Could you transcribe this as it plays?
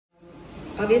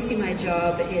Obviously, my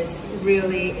job is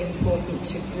really important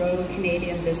to grow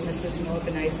Canadian businesses and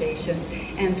organizations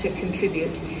and to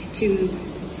contribute to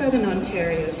Southern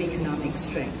Ontario's economic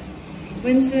strength.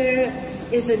 Windsor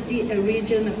is a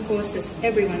region, of course, as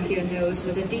everyone here knows,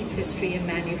 with a deep history in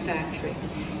manufacturing.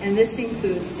 And this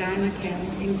includes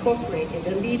Dimachem Incorporated,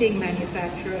 a leading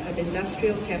manufacturer of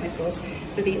industrial chemicals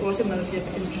for the automotive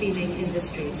and cleaning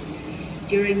industries.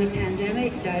 During the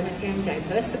pandemic, Dimachem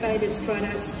diversified its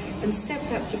products and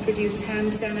stepped up to produce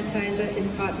hand sanitizer in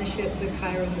partnership with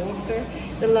Hiram Walker,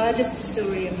 the largest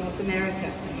distillery in North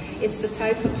America. It's the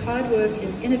type of hard work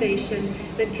and innovation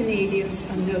that Canadians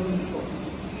are known for.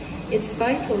 It's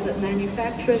vital that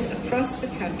manufacturers across the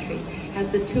country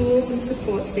have the tools and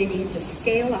supports they need to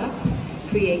scale up,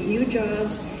 create new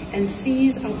jobs, and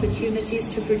seize opportunities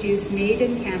to produce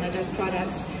made-in-Canada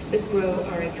products that grow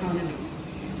our economy.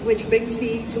 Which brings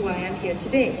me to why I'm here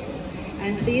today.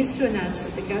 I'm pleased to announce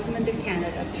that the Government of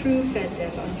Canada, through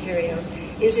FedDev Ontario,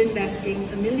 is investing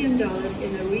 $1 million in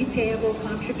a repayable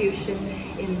contribution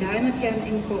in Dimachem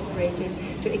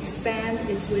Incorporated to expand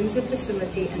its Windsor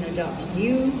facility and adopt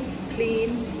new,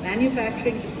 clean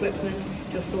manufacturing equipment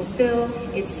to fulfill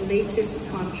its latest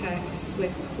contract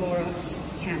with Clorox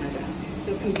Canada.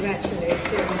 So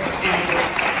congratulations.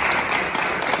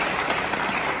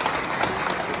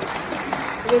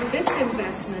 With this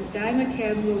investment,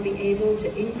 Dimachem will be able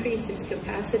to increase its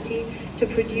capacity to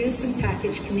produce and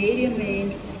package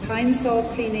Canadian-made Pine-Sol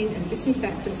cleaning and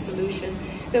disinfectant solution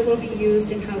that will be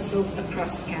used in households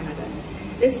across Canada.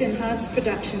 This enhanced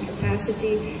production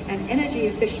capacity and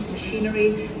energy-efficient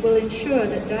machinery will ensure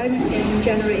that Dimachem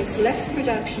generates less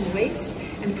production waste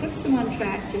and puts them on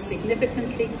track to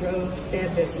significantly grow their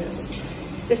business.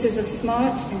 This is a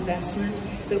smart investment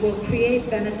that will create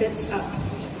benefits up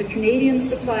the Canadian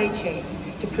supply chain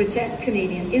to protect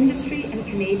Canadian industry and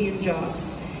Canadian jobs.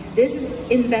 This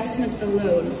investment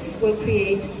alone will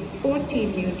create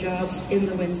 14 new jobs in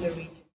the Windsor region.